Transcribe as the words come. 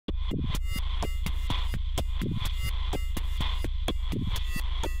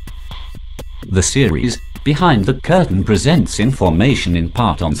The series, Behind the Curtain, presents information in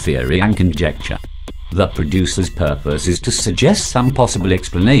part on theory and conjecture. The producer's purpose is to suggest some possible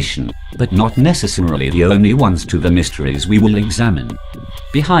explanation, but not necessarily the only ones to the mysteries we will examine.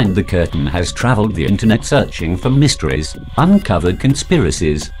 Behind the Curtain has traveled the internet searching for mysteries, uncovered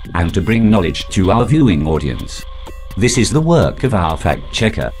conspiracies, and to bring knowledge to our viewing audience. This is the work of our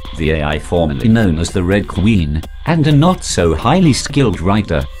fact-checker, the AI formerly known as the Red Queen, and a not-so-highly skilled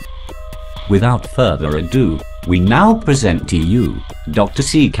writer. Without further ado, we now present to you Dr.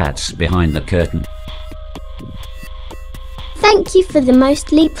 Seacat's Behind the Curtain. Thank you for the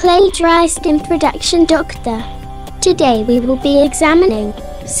mostly plagiarized introduction, Doctor. Today we will be examining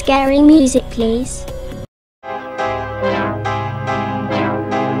scary music, please.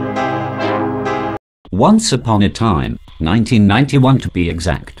 Once upon a time, 1991 to be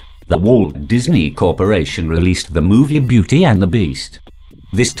exact, the Walt Disney Corporation released the movie Beauty and the Beast.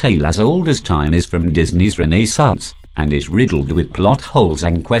 This tale as old as time is from Disney's Renaissance, and is riddled with plot holes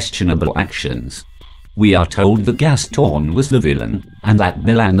and questionable actions. We are told that Gaston was the villain, and that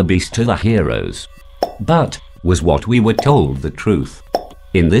Belle and the Beast are the heroes. But, was what we were told the truth?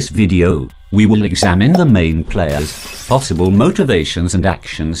 In this video, we will examine the main players, possible motivations and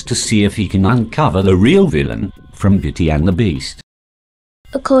actions to see if he can uncover the real villain from Beauty and the Beast.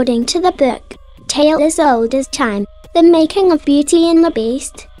 According to the book, Tale as Old as Time, The Making of Beauty and the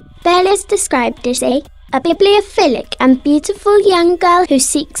Beast, Belle is described as a bibliophilic and beautiful young girl who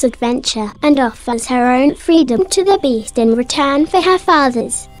seeks adventure and offers her own freedom to the Beast in return for her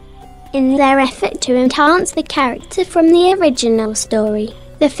father's. In their effort to enhance the character from the original story,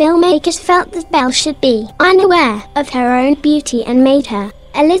 the filmmakers felt that Belle should be unaware of her own beauty and made her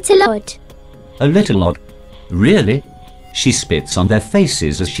a little odd. A little odd? Really? She spits on their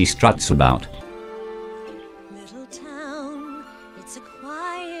faces as she struts about. Little town, it's a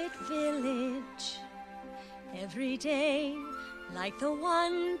quiet village. Every day, like the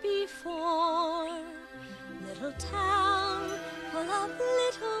one before. Little town, full of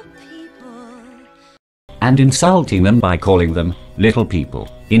little people. And insulting them by calling them little people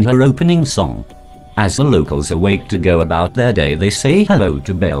in her opening song. As the locals awake to go about their day, they say hello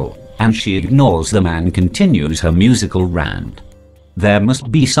to Belle, and she ignores them and continues her musical rant. There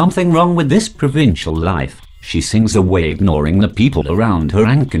must be something wrong with this provincial life, she sings away, ignoring the people around her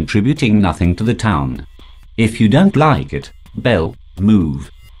and contributing nothing to the town. If you don't like it, Belle,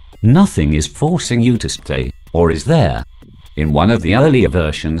 move. Nothing is forcing you to stay, or is there? In one of the earlier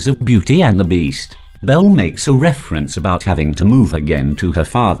versions of Beauty and the Beast, Belle makes a reference about having to move again to her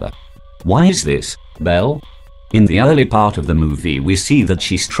father. Why is this, Belle? In the early part of the movie we see that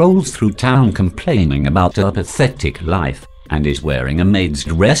she strolls through town complaining about her pathetic life, and is wearing a maid's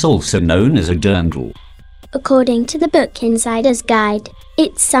dress, also known as a dirndl. According to the book Insider's Guide,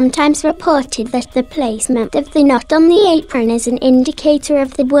 it's sometimes reported that the placement of the knot on the apron is an indicator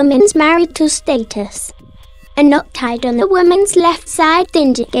of the woman's marital status. A knot tied on the woman's left side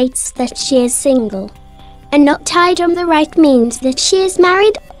indicates that she is single. A knot tied on the right means that she is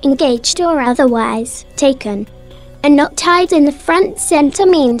married, engaged, or otherwise taken. A knot tied in the front center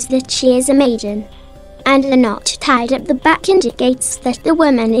means that she is a maiden. And a knot tied at the back indicates that the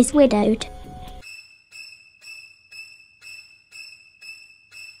woman is widowed.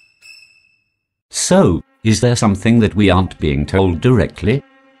 So, is there something that we aren't being told directly?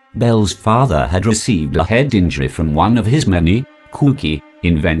 Belle's father had received a head injury from one of his many kooky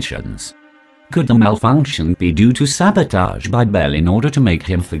inventions. Could the malfunction be due to sabotage by Belle in order to make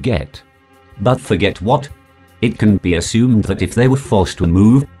him forget? But forget what? It can be assumed that if they were forced to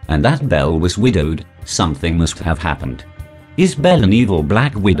move, and that Belle was widowed, something must have happened. Is Belle an evil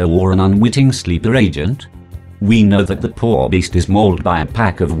black widow or an unwitting sleeper agent? We know that the poor beast is mauled by a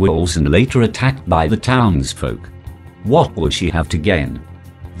pack of wolves and later attacked by the townsfolk. What would she have to gain?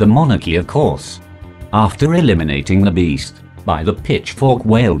 The monarchy, of course. After eliminating the beast by the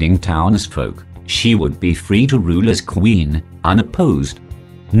pitchfork-wielding townsfolk, she would be free to rule as queen, unopposed.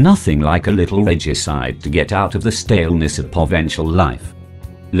 Nothing like a little regicide to get out of the staleness of provincial life.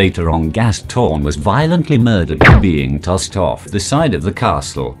 Later on, Gaston was violently murdered by being tossed off the side of the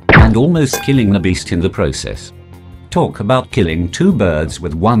castle, and almost killing the beast in the process. Talk about killing two birds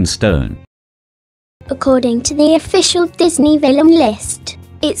with one stone. According to the official Disney villain list,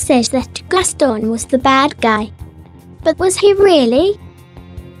 it says that Gaston was the bad guy. But was he really?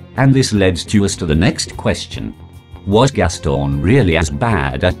 And this leads us to the next question. Was Gaston really as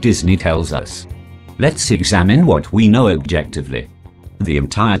bad as Disney tells us? Let's examine what we know objectively. The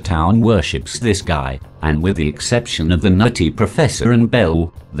entire town worships this guy, and with the exception of the nutty professor and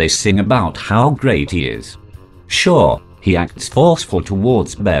Belle, they sing about how great he is. Sure, he acts forceful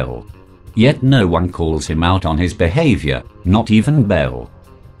towards Belle. Yet no one calls him out on his behavior, not even Belle.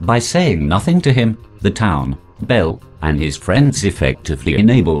 By saying nothing to him, the town, Belle, and his friends effectively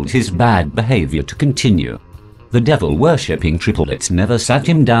enabled his bad behavior to continue. The devil-worshipping triplets never sat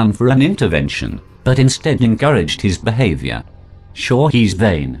him down for an intervention, but instead encouraged his behavior. Sure, he's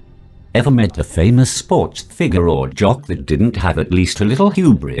vain. Ever met a famous sports figure or jock that didn't have at least a little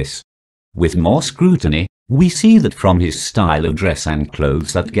hubris? With more scrutiny, we see that from his style of dress and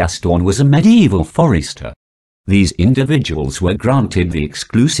clothes that Gaston was a medieval forester. These individuals were granted the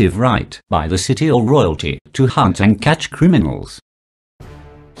exclusive right by the city or royalty to hunt and catch criminals.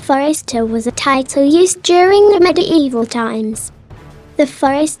 Forester was a title used during the medieval times. The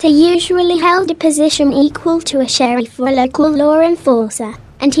forester usually held a position equal to a sheriff or a local law enforcer,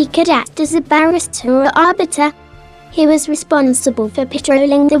 and he could act as a barrister or arbiter. He was responsible for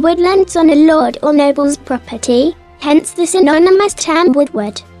patrolling the woodlands on a lord or noble's property, hence the synonymous term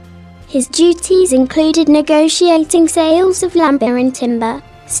woodward. His duties included negotiating sales of lumber and timber,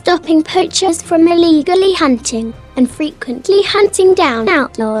 stopping poachers from illegally hunting, and frequently hunting down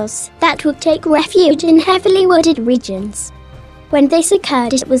outlaws that would take refuge in heavily wooded regions. When this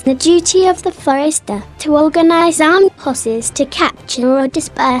occurred, it was the duty of the forester to organize armed posses to capture or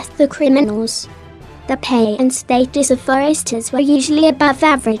disperse the criminals. The pay and status of foresters were usually above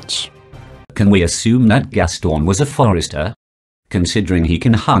average. Can we assume that Gaston was a forester? Considering he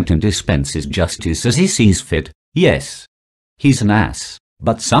can hunt and dispense his justice as he sees fit, yes. He's an ass,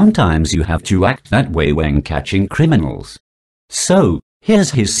 but sometimes you have to act that way when catching criminals. So,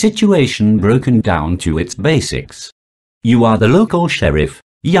 here's his situation broken down to its basics. You are the local sheriff,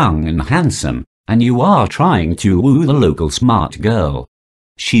 young and handsome, and you are trying to woo the local smart girl.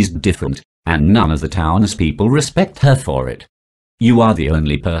 She's different, and none of the townspeople respect her for it. You are the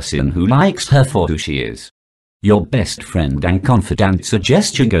only person who likes her for who she is. Your best friend and confidant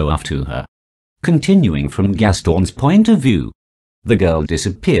suggests you go after her. Continuing from Gaston's point of view, the girl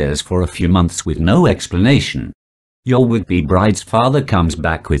disappears for a few months with no explanation. Your would-be bride's father comes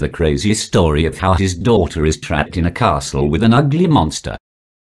back with a crazy story of how his daughter is trapped in a castle with an ugly monster.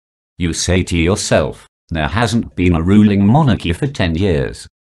 You say to yourself, there hasn't been a ruling monarchy for 10 years.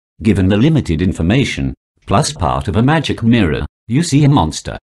 Given the limited information, plus part of a magic mirror, you see a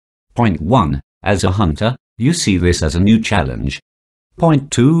monster. Point 1. As a hunter, you see this as a new challenge.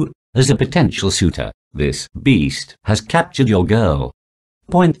 Point 2. As a potential suitor, this beast has captured your girl.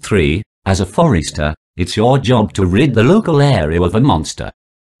 Point 3. As a forester, it's your job to rid the local area of a monster.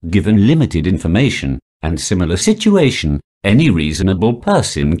 Given limited information and similar situation, any reasonable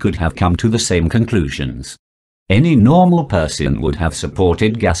person could have come to the same conclusions. Any normal person would have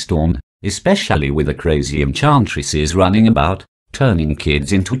supported Gaston, especially with the crazy enchantresses running about, turning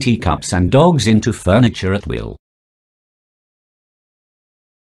kids into teacups and dogs into furniture at will.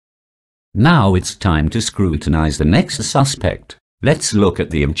 Now it's time to scrutinize the next suspect. Let's look at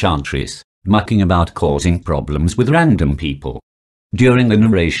the enchantress, mucking about causing problems with random people. During the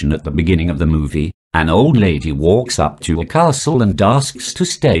narration at the beginning of the movie, an old lady walks up to a castle and asks to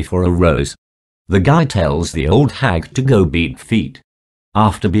stay for a rose. The guy tells the old hag to go beat feet.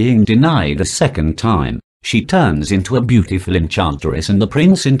 After being denied a second time, she turns into a beautiful enchantress and the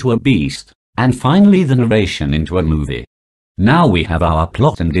prince into a beast, and finally the narration into a movie. Now we have our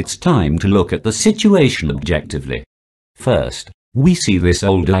plot and it's time to look at the situation objectively. First, we see this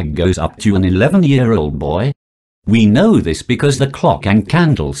old hag goes up to an 11-year-old boy. We know this because the clock and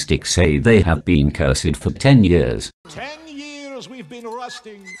candlestick say they have been cursed for 10 years. 10 years we've been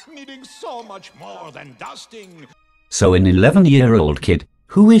rusting, needing so much more than dusting. So an 11-year-old kid,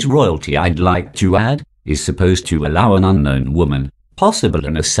 who is royalty I'd like to add, is supposed to allow an unknown woman, possible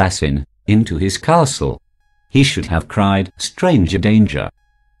an assassin, into his castle. He should have cried, "Stranger danger,"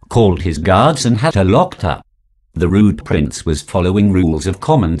 called his guards and had her locked up. The rude prince was following rules of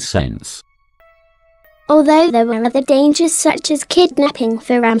common sense. Although there were other dangers such as kidnapping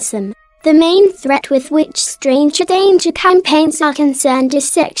for ransom, the main threat with which stranger danger campaigns are concerned is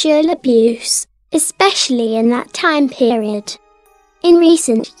sexual abuse, especially in that time period. In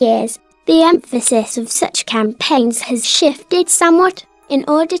recent years, the emphasis of such campaigns has shifted somewhat in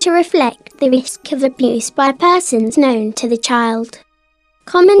order to reflect the risk of abuse by persons known to the child.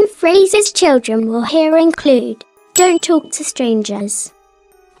 Common phrases children will hear include, "Don't talk to strangers,"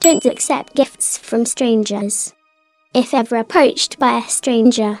 "Don't accept gifts from strangers," "If ever approached by a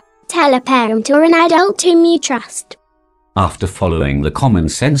stranger, tell a parent or an adult whom you trust." After following the common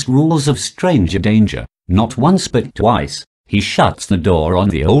sense rules of stranger danger, not once but twice, he shuts the door on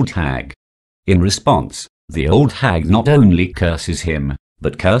the old hag. In response, the old hag not only curses him,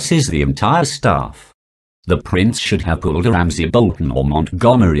 but curses the entire staff. The prince should have pulled a Ramsay Bolton or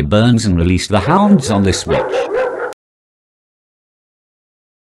Montgomery Burns and released the hounds on this witch.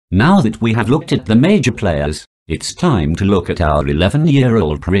 Now that we have looked at the major players, it's time to look at our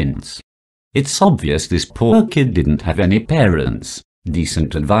 11-year-old prince. It's obvious this poor kid didn't have any parents,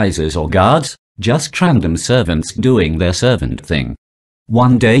 decent advisors or guards, just random servants doing their servant thing.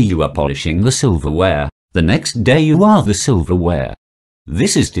 One day you are polishing the silverware, the next day you are the silverware.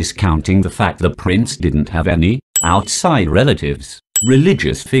 This is discounting the fact the prince didn't have any outside relatives,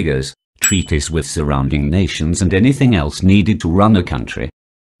 religious figures, treaties with surrounding nations and anything else needed to run a country.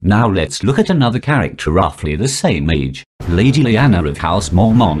 Now let's look at another character roughly the same age, Lady Lyanna of House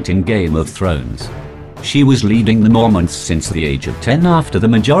Mormont in Game of Thrones. She was leading the Mormonts since the age of 10 after the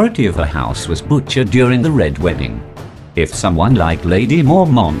majority of her house was butchered during the Red Wedding. If someone like Lady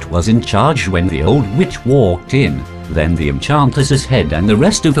Mormont was in charge when the old witch walked in, then the enchantress's head and the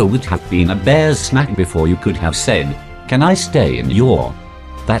rest of her would have been a bear's snack before you could have said, "Can I stay in your?"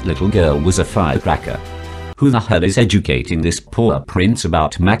 That little girl was a firecracker. Who the hell is educating this poor prince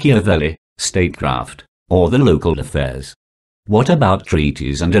about Machiavelli, statecraft, or the local affairs? What about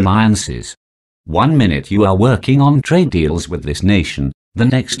treaties and alliances? One minute you are working on trade deals with this nation, the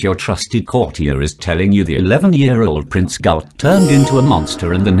next your trusted courtier is telling you the 11-year-old Prince got turned into a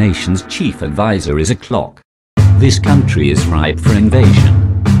monster and the nation's chief advisor is a clock. This country is ripe for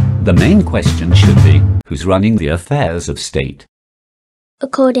invasion. The main question should be, who's running the affairs of state?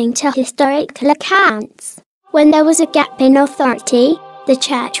 According to historical accounts, when there was a gap in authority, the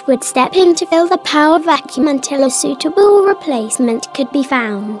church would step in to fill the power vacuum until a suitable replacement could be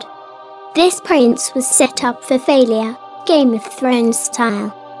found. This prince was set up for failure, Game of Thrones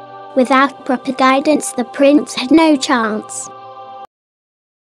style. Without proper guidance, the prince had no chance.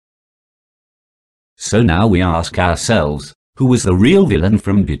 So now we ask ourselves, who was the real villain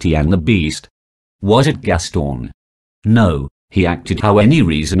from Beauty and the Beast? Was it Gaston? No. He acted how any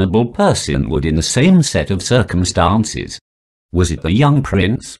reasonable person would in the same set of circumstances. Was it the young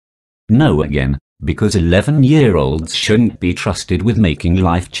prince? No again, because 11-year-olds shouldn't be trusted with making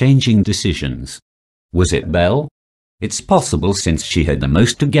life-changing decisions. Was it Belle? It's possible since she had the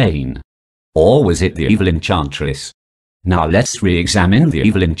most to gain. Or was it the evil enchantress? Now let's re-examine the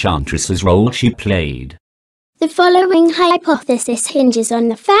evil enchantress's role she played. The following hypothesis hinges on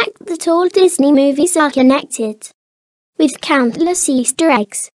the fact that all Disney movies are connected. With countless Easter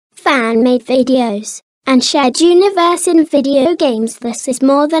eggs, fan-made videos, and shared universe in video games, this is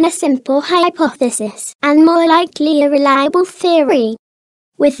more than a simple hypothesis, and more likely a reliable theory.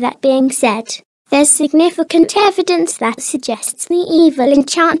 With that being said, there's significant evidence that suggests the evil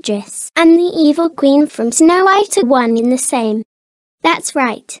enchantress and the evil queen from Snow White are one in the same. That's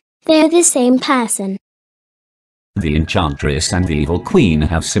right, they're the same person. The enchantress and the evil queen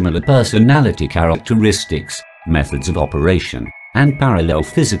have similar personality characteristics, methods of operation, and parallel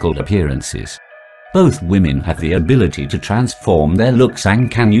physical appearances. Both women have the ability to transform their looks and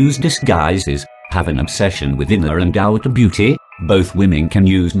can use disguises, have an obsession with inner and outer beauty. Both women can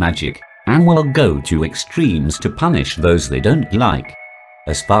use magic, and will go to extremes to punish those they don't like.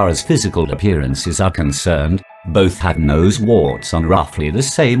 As far as physical appearances are concerned, both have nose warts on roughly the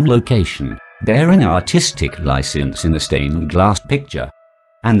same location, bearing artistic license in the stained glass picture.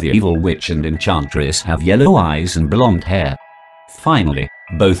 And the evil witch and enchantress have yellow eyes and blonde hair. Finally,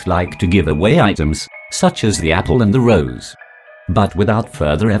 both like to give away items, such as the apple and the rose. But without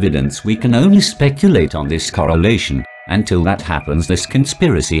further evidence we can only speculate on this correlation. Until that happens, this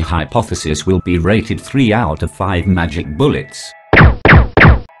conspiracy hypothesis will be rated 3 out of 5 magic bullets.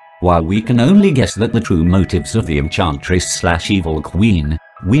 While we can only guess that the true motives of the enchantress/evil queen,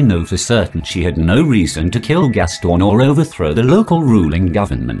 we know for certain she had no reason to kill Gaston or overthrow the local ruling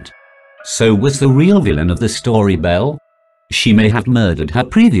government. So was the real villain of the story Belle? She may have murdered her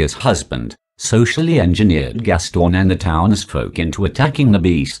previous husband, socially engineered Gaston and the townsfolk into attacking the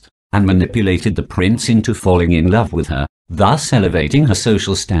beast, and manipulated the prince into falling in love with her, thus elevating her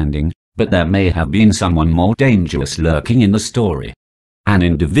social standing, but there may have been someone more dangerous lurking in the story. An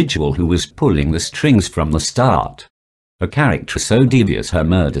individual who was pulling the strings from the start. A character so devious her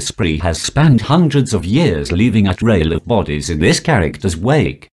murder spree has spanned hundreds of years, leaving a trail of bodies in this character's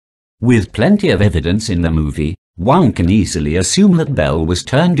wake. With plenty of evidence in the movie, one can easily assume that Belle was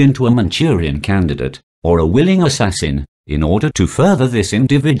turned into a Manchurian candidate, or a willing assassin, in order to further this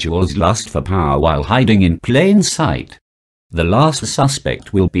individual's lust for power while hiding in plain sight. The last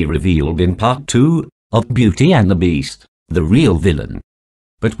suspect will be revealed in Part 2 of Beauty and the Beast, the real villain.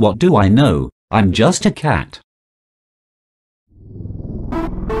 But what do I know? I'm just a cat.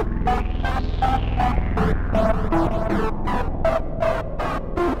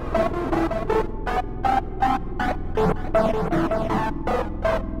 Bye.